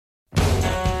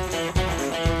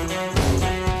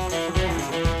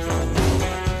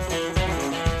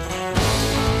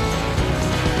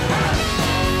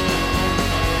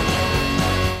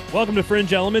Welcome to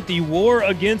Fringe Element, the War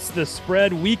Against the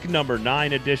Spread, week number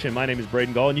 9 edition. My name is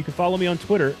Braden Gall, and you can follow me on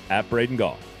Twitter at Braden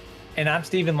Gall. And I'm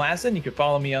Steven Lasson. You can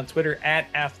follow me on Twitter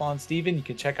at AthlonSteven. You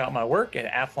can check out my work at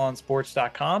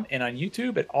athlonsports.com and on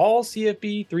YouTube at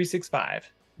AllCFB365.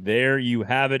 There you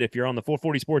have it. If you're on the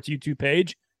 440 Sports YouTube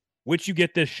page, which you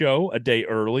get this show a day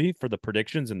early for the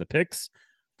predictions and the picks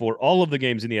for all of the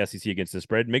games in the SEC against the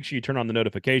spread, make sure you turn on the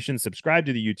notifications, subscribe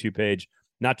to the YouTube page,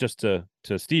 not just to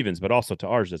Steven's, but also to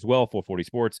ours as well, 440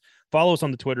 Sports. Follow us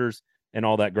on the Twitters and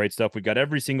all that great stuff. We've got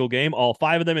every single game, all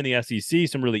 5 of them in the SEC,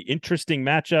 some really interesting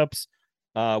matchups.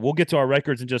 We'll get to our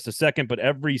records in just a second, but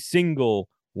every single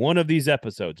one of these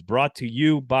episodes brought to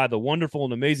you by the wonderful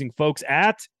and amazing folks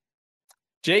at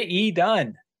J.E.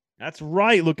 Dunn. That's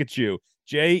right. Look at you.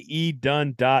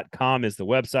 jedunn.com is the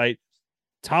website.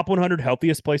 Top 100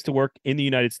 healthiest place to work in the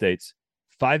United States.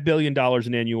 $5 billion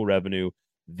in annual revenue.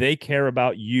 They care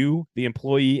about you, the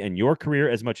employee, and your career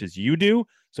as much as you do.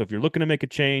 So if you're looking to make a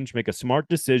change, make a smart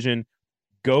decision,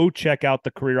 go check out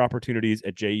the career opportunities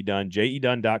at J.E. Dunn,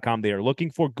 jedunn.com. They are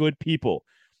looking for good people.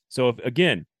 So if,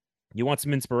 again, you want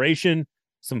some inspiration,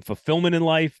 some fulfillment in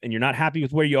life, and you're not happy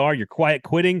with where you are, you're quiet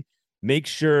quitting, make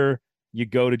sure you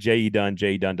go to J.E. Dunn,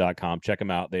 jedunn.com. Check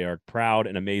them out. They are proud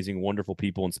and amazing, wonderful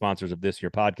people and sponsors of this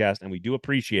here podcast, and we do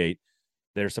appreciate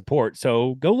their support.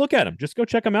 So go look at them. Just go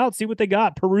check them out, see what they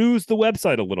got. Peruse the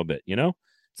website a little bit, you know?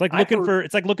 It's like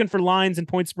looking for lines and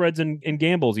point spreads and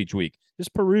gambles each week.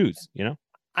 Just peruse, you know?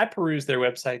 I peruse their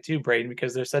website too, Braden,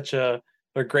 because they're such a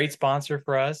great sponsor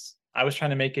for us. I was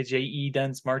trying to make a J.E.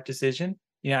 Dunn smart decision.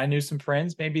 You know, I knew some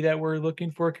friends maybe that were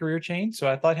looking for a career change. So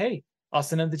I thought, hey, I'll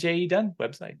send them the J.E. Dunn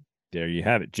website. There you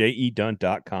have it.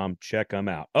 jedunn.com. Check them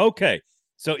out. Okay.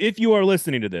 So if you are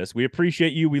listening to this, we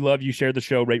appreciate you. We love you. Share the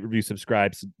show, rate, review,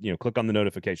 subscribe, click on the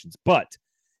notifications. But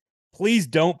please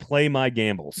don't play my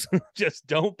gambles. Just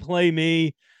don't play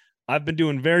me. I've been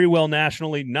doing very well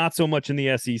nationally, not so much in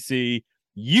the SEC.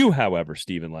 You, however,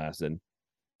 Steven Lasson,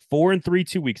 4-3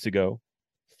 2 weeks ago,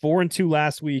 4-2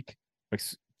 last week.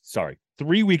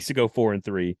 3 weeks ago,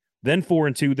 4-3, then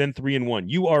 4-2, then 3-1.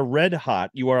 You are red hot.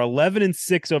 You are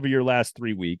 11-6 over your last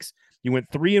 3 weeks. You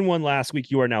went 3-1 last week.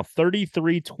 You are now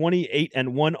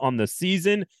 33-28-1 on the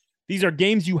season. These are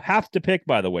games you have to pick,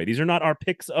 by the way. These are not our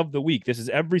picks of the week. This is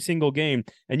every single game,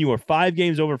 and you are 5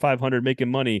 games over 500 making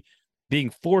money,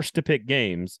 being forced to pick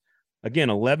games. Again,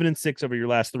 11-6 over your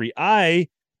last 3. I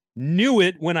knew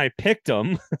it when I picked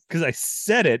them because I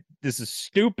said it. This is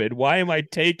stupid. Why am I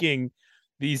taking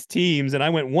these teams? And I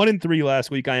went 1-3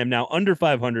 last week. I am now under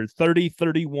 500,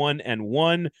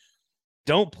 30-31-1.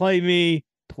 Don't play me.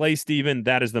 Play Steven.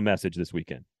 That is the message this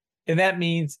weekend. And that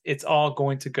means it's all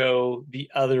going to go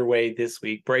the other way this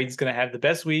week. Braden's going to have the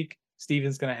best week.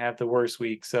 Steven's going to have the worst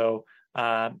week. So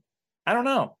I don't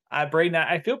know. Braden,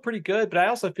 I feel pretty good, but I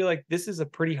also feel like this is a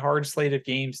pretty hard slate of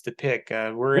games to pick.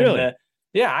 I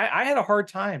had a hard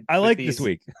time. I like this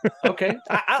week. Okay.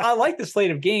 I like the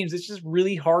slate of games. It's just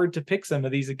really hard to pick some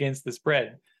of these against the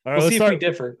spread. All right, we'll see if we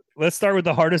differ. Let's start with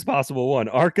the hardest possible one.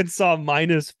 Arkansas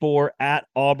 -4 at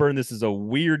Auburn. This is a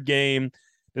weird game.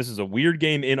 This is a weird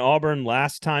game in Auburn.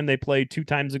 Last time they played 2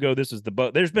 times ago, this is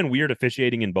there's been weird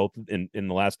officiating in both in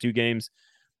the last 2 games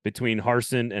between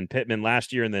Harsin and Pittman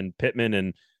last year, and then Pittman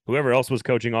and whoever else was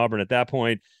coaching Auburn at that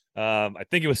point. I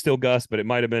think it was still Gus, but it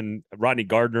might have been Rodney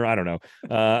Gardner. I don't know.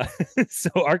 So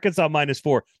Arkansas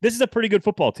 -4. This is a pretty good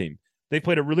football team. They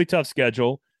played a really tough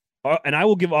schedule. And I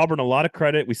will give Auburn a lot of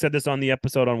credit. We said this on the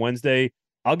episode on Wednesday.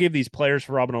 I'll give these players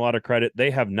for Auburn a lot of credit.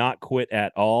 They have not quit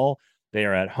at all. They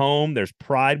are at home. There's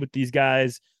pride with these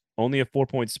guys. Only a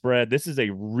 4-point spread. This is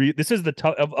the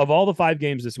tough of all the 5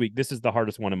 games this week. This is the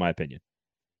hardest one in my opinion.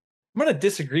 I'm going to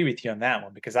disagree with you on that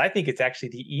one because I think it's actually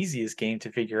the easiest game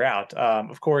to figure out.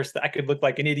 Of course, I could look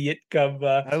like an idiot come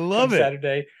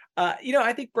Saturday.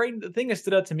 I think, Braden, the thing that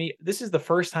stood out to me, this is the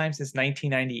first time since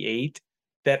 1998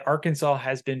 that Arkansas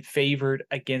has been favored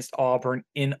against Auburn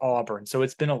in Auburn. So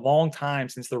it's been a long time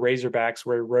since the Razorbacks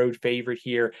were a road favorite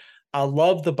here. I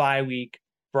love the bye week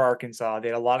for Arkansas. They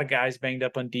had a lot of guys banged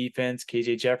up on defense.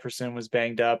 KJ Jefferson was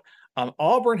banged up.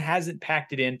 Auburn hasn't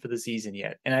packed it in for the season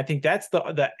yet. And I think that's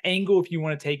the angle if you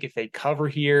want to take if they cover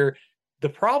here. The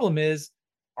problem is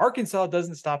Arkansas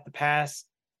doesn't stop the pass.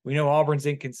 We know Auburn's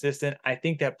inconsistent. I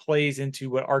think that plays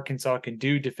into what Arkansas can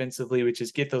do defensively, which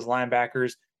is get those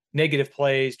linebackers, negative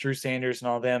plays, Drew Sanders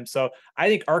and all them. So I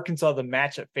think Arkansas, the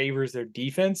matchup favors their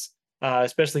defense,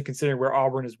 especially considering where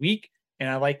Auburn is weak. And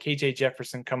I like KJ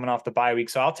Jefferson coming off the bye week.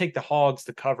 So I'll take the Hogs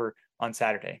to cover on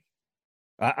Saturday.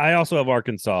 I also have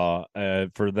Arkansas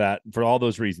for all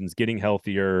those reasons, getting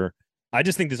healthier. I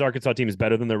just think this Arkansas team is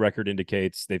better than their record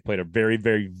indicates. They've played a very,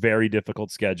 very, very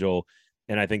difficult schedule.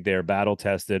 and I think they're battle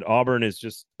tested. Auburn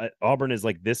is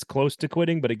like this close to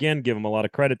quitting, but again, give them a lot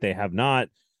of credit. They have not.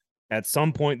 At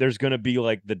some point, there's going to be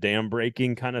like the dam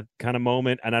breaking kind of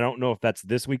moment, and I don't know if that's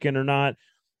this weekend or not.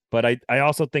 But I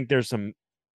also think there's some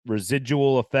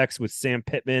residual effects with Sam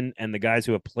Pittman and the guys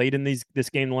who have played in this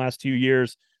game the last 2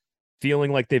 years,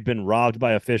 feeling like they've been robbed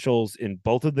by officials in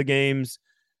both of the games.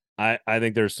 I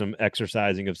think there's some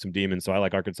exercising of some demons, so I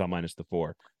like Arkansas minus the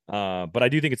 4. But I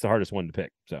do think it's the hardest one to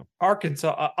pick. So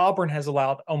Auburn has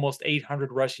allowed almost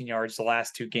 800 rushing yards the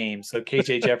last 2 games. So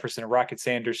KJ Jefferson and Rocket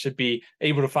Sanders should be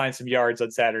able to find some yards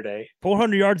on Saturday.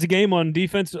 400 yards a game on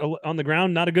defense on the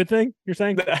ground, not a good thing, you're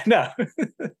saying? No.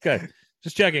 Okay,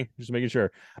 just checking, just making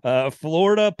sure.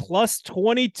 Florida plus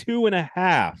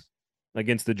 22.5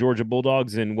 against the Georgia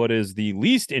Bulldogs in what is the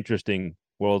least interesting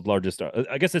world's largest.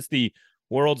 I guess it's the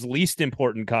world's least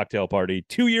important cocktail party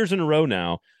 2 years in a row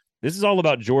now. This is all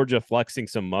about Georgia flexing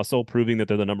some muscle, proving that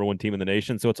they're the number 1 team in the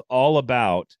nation. So it's all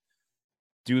about,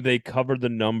 do they cover the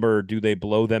number? Do they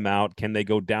blow them out? Can they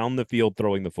go down the field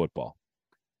throwing the football?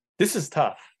 This is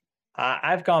tough.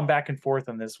 I've gone back and forth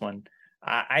on this one.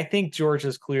 I think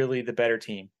Georgia's clearly the better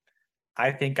team.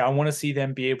 I think I want to see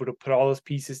them be able to put all those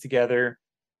pieces together,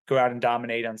 go out and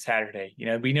dominate on Saturday.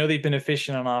 We know they've been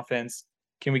efficient on offense.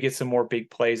 Can we get some more big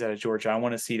plays out of Georgia? I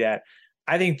want to see that.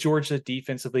 I think Georgia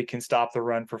defensively can stop the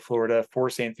run for Florida,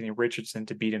 force Anthony Richardson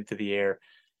to beat him through the air.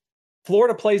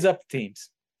 Florida plays up to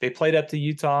teams. They played up to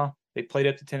Utah. They played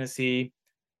up to Tennessee.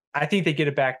 I think they get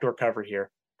a backdoor cover here.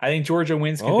 I think Georgia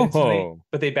wins convincingly,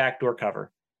 but they backdoor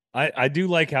cover. I do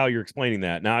like how you're explaining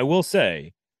that. Now, I will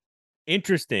say,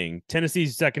 interesting,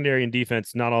 Tennessee's secondary and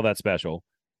defense, not all that special.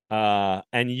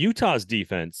 And Utah's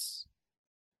defense,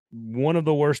 one of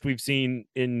the worst we've seen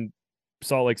in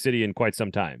Salt Lake City in quite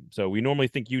some time. So we normally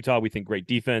think Utah, we think great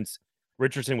defense.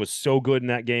 Richardson was so good in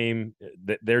that game.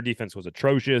 Their defense was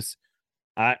atrocious.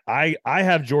 I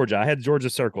have Georgia. I had Georgia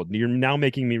circled. You're now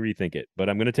making me rethink it, but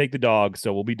I'm going to take the dog,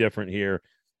 so we'll be different here.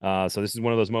 So this is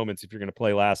one of those moments, if you're going to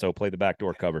play lasso, play the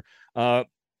backdoor cover.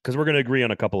 Because we're going to agree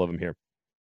on a couple of them here.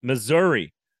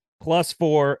 Missouri,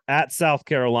 +4 at South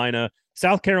Carolina.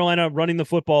 South Carolina running the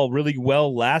football really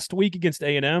well last week against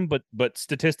A&M, but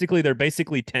statistically, they're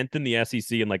basically 10th in the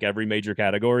SEC in like every major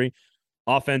category.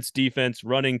 Offense, defense,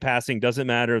 running, passing, doesn't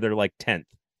matter. They're like 10th.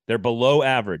 They're below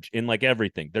average in like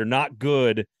everything. They're not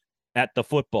good at the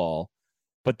football,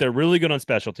 but they're really good on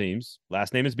special teams.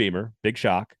 Last name is Beamer. Big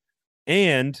shock.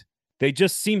 And they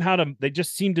just seem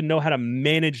to know how to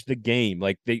manage the game.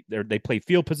 Like they play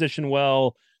field position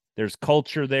well. There's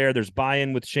culture there. There's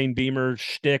buy-in with Shane Beamer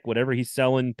shtick, whatever he's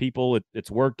selling people, it's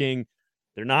working.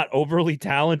 They're not overly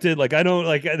talented.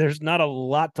 There's not a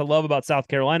lot to love about South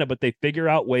Carolina, but they figure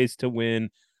out ways to win.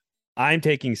 I'm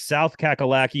taking South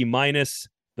Kakalaki minus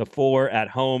the 4 at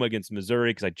home against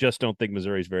Missouri because I just don't think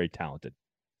Missouri is very talented.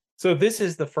 So this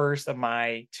is the first of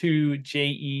my 2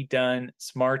 J.E. Dunn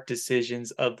smart decisions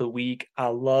of the week. I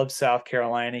love South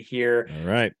Carolina here. All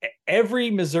right. Every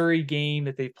Missouri game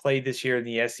that they've played this year in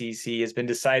the SEC has been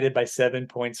decided by 7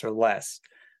 points or less.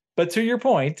 But to your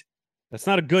point, that's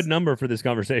not a good number for this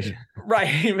conversation.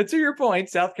 Right. But to your point,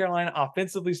 South Carolina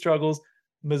offensively struggles.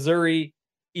 Missouri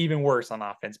even worse on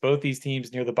offense. Both these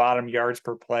teams near the bottom yards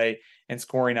per play and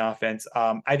scoring offense.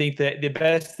 I think that the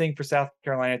best thing for South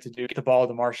Carolina to do, get the ball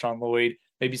to Marshawn Lloyd,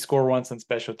 maybe score once on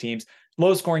special teams.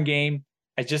 Low scoring game.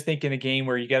 I just think in a game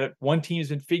where you got one team's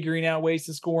been figuring out ways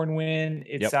to score and win,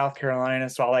 it's South Carolina.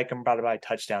 So I like them about a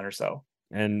touchdown or so.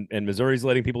 And Missouri's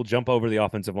letting people jump over the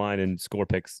offensive line and score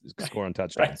on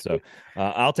touchdowns. Right. So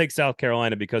I'll take South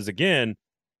Carolina because, again,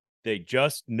 they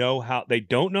just know how. They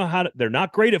don't know how to. They're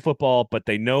not great at football, but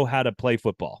they know how to play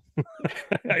football.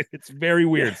 It's very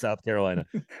weird, South Carolina.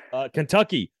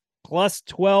 Kentucky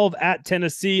 +12 at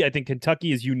Tennessee. I think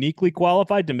Kentucky is uniquely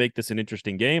qualified to make this an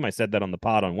interesting game. I said that on the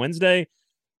pod on Wednesday.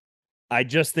 I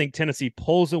just think Tennessee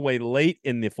pulls away late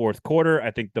in the fourth quarter.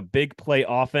 I think the big play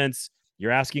offense.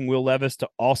 You're asking Will Levis to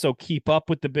also keep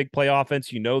up with the big play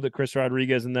offense. You know that Chris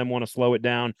Rodriguez and them want to slow it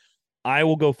down. I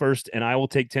will go first, and I will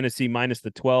take Tennessee minus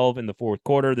the 12 in the fourth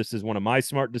quarter. This is one of my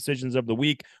smart decisions of the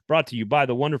week, brought to you by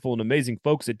the wonderful and amazing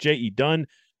folks at J.E. Dunn.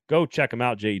 Go check them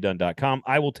out, jedunn.com.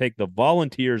 I will take the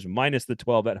Volunteers minus the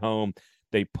 12 at home.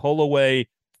 They pull away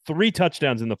 3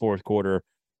 touchdowns in the fourth quarter,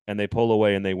 and they pull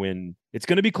away and they win. It's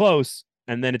going to be close,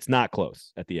 and then it's not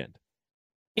close at the end.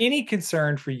 Any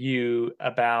concern for you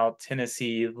about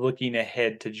Tennessee looking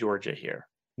ahead to Georgia here?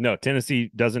 No,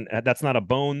 Tennessee doesn't. That's not a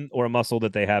bone or a muscle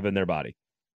that they have in their body.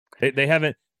 They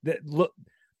haven't. Look,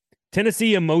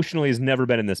 Tennessee emotionally has never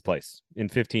been in this place in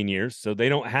 15 years, so they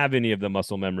don't have any of the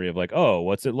muscle memory of like, oh,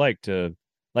 what's it like to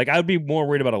like? I would be more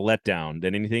worried about a letdown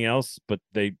than anything else. But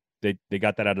they they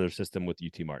got that out of their system with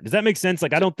UT Martin. Does that make sense?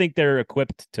 Like, I don't think they're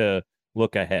equipped to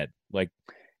look ahead. Like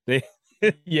they.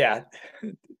 Yeah.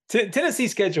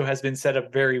 Tennessee's schedule has been set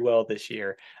up very well this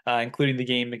year, including the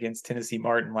game against Tennessee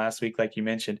Martin last week, like you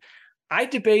mentioned. I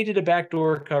debated a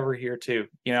backdoor cover here too.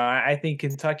 I think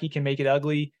Kentucky can make it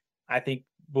ugly. I think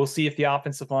we'll see if the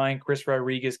offensive line, Chris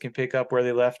Rodriguez, can pick up where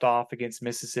they left off against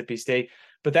Mississippi State.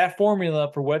 But that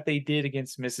formula for what they did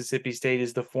against Mississippi State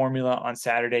is the formula on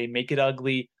Saturday. Make it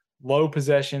ugly, low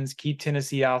possessions, keep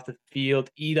Tennessee off the field,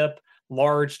 eat up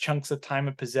large chunks of time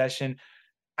of possession.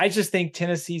 I just think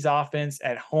Tennessee's offense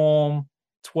at home,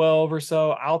 12 or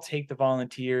so, I'll take the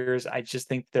Volunteers. I just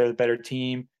think they're the better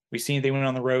team. We've seen they went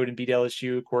on the road and beat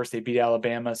LSU. Of course, they beat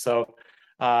Alabama. So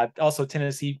also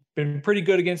Tennessee been pretty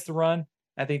good against the run.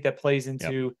 I think that plays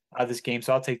into this game.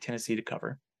 So I'll take Tennessee to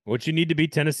cover. What you need to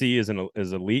beat Tennessee is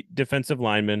elite defensive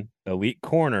linemen, elite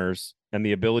corners, and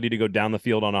the ability to go down the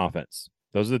field on offense.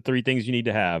 Those are the three things you need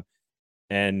to have.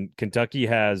 And Kentucky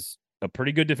has a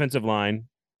pretty good defensive line,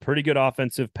 pretty good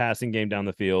offensive passing game down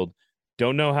the field.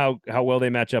 Don't know how well they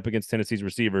match up against Tennessee's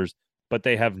receivers, but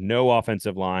they have no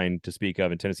offensive line to speak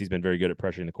of, and Tennessee's been very good at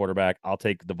pressuring the quarterback. I'll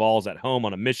take the Vols at home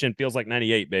on a mission. Feels like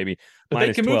 98, baby. But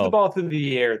they can move the ball through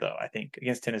the air, though, I think,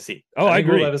 against Tennessee. Oh, I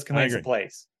agree. Levis can make some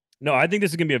plays. No, I think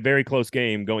this is going to be a very close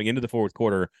game going into the fourth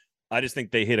quarter. I just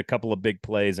think they hit a couple of big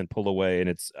plays and pull away, and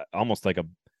it's almost like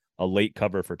a late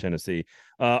cover for Tennessee.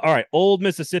 All right, Old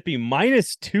Mississippi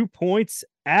 -2 points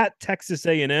at Texas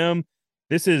A&M.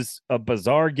 This is a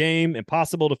bizarre game,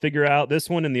 impossible to figure out. This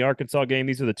one and the Arkansas game,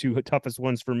 these are the two toughest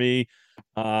ones for me.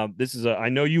 I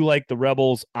know you like the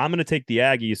Rebels. I'm going to take the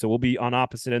Aggies, so we'll be on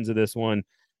opposite ends of this one.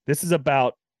 This is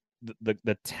about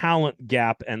the talent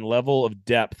gap and level of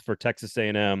depth for Texas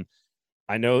A&M.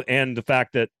 I know, and the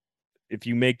fact that if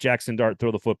you make Jackson Dart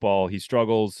throw the football, he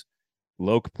struggles.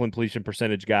 Low completion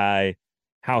percentage guy.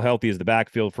 How healthy is the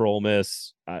backfield for Ole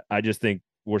Miss? I just think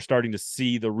we're starting to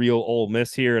see the real Ole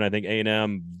Miss here, and I think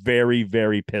A&M very,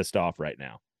 very pissed off right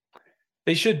now.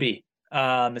 They should be,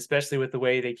 especially with the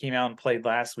way they came out and played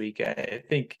last week. I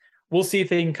think we'll see if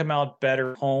they can come out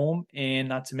better home, and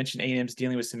not to mention A&M's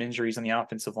dealing with some injuries on the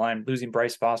offensive line. Losing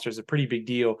Bryce Foster is a pretty big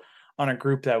deal on a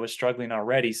group that was struggling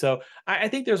already. So I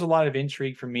think there's a lot of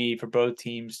intrigue for me for both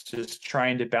teams just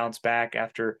trying to bounce back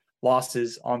after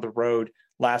losses on the road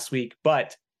last week.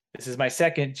 But this is my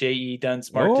second J.E. Dunn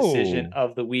smart decision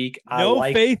of the week. No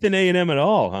faith in A&M at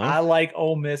all, huh? I like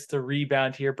Ole Miss to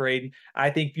rebound here, Braden. I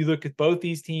think you look at both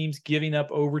these teams giving up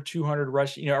over 200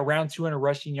 rushing, around 200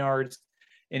 rushing yards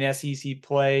in SEC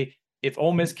play. If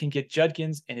Ole Miss can get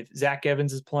Judkins and if Zach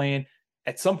Evans is playing,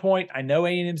 at some point, I know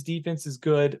A&M's defense is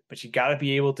good, but you got to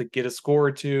be able to get a score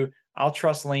or two. I'll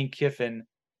trust Lane Kiffin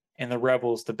and the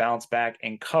Rebels to bounce back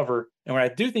and cover. And what I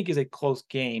do think is a close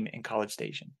game in College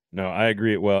Station. No, I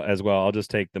agree as well. I'll just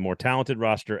take the more talented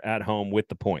roster at home with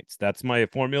the points. That's my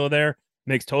formula there.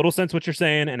 Makes total sense what you're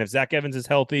saying. And if Zach Evans is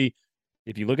healthy,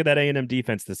 if you look at that A&M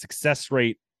defense, the success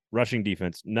rate rushing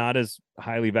defense, not as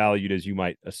highly valued as you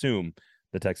might assume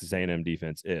the Texas A&M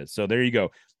defense is. So there you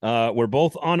go. We're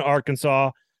both on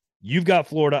Arkansas. You've got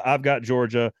Florida. I've got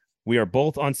Georgia. We are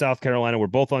both on South Carolina. We're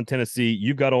both on Tennessee.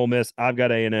 You've got Ole Miss. I've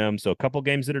got A&M. So a couple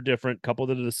games that are different, couple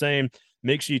that are the same.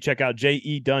 Make sure you check out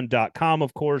jedunn.com,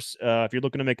 of course. If you're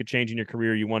looking to make a change in your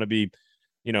career, you want to be,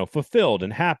 fulfilled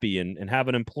and happy and have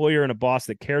an employer and a boss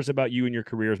that cares about you and your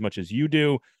career as much as you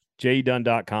do.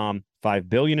 jedunn.com, $5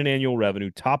 billion in annual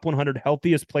revenue, top 100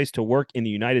 healthiest place to work in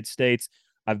the United States.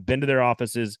 I've been to their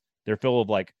offices. They're full of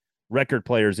record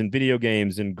players and video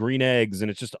games and green eggs,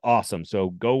 and it's just awesome.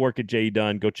 So go work at J.E.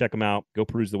 Dunn. Go check them out. Go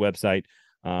peruse the website.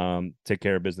 Take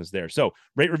care of business there. So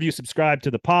rate, review, subscribe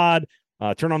to the pod.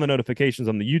 Turn on the notifications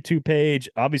on the YouTube page.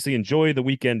 Obviously, enjoy the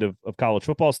weekend of college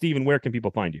football. Steven, where can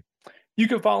people find you? You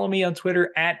can follow me on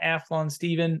Twitter at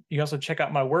AthlonSteven. You can also check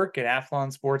out my work at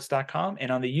athlonsports.com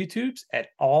and on the YouTubes at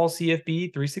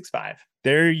AllCFB365.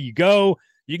 There you go.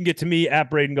 You can get to me at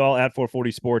Braden Gall at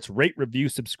 440 Sports. Rate, review,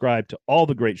 subscribe to all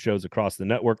the great shows across the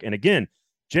network. And again,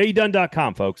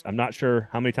 jedunn.com, folks. I'm not sure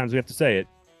how many times we have to say it,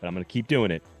 but I'm going to keep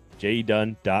doing it.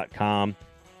 jedunn.com.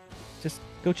 Just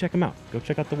go check them out. Go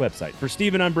check out the website. For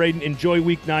Steven, I'm Braden. Enjoy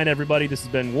week 9, everybody. This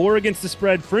has been War Against the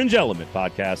Spread Fringe Element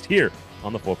podcast here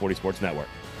on the 440 Sports Network.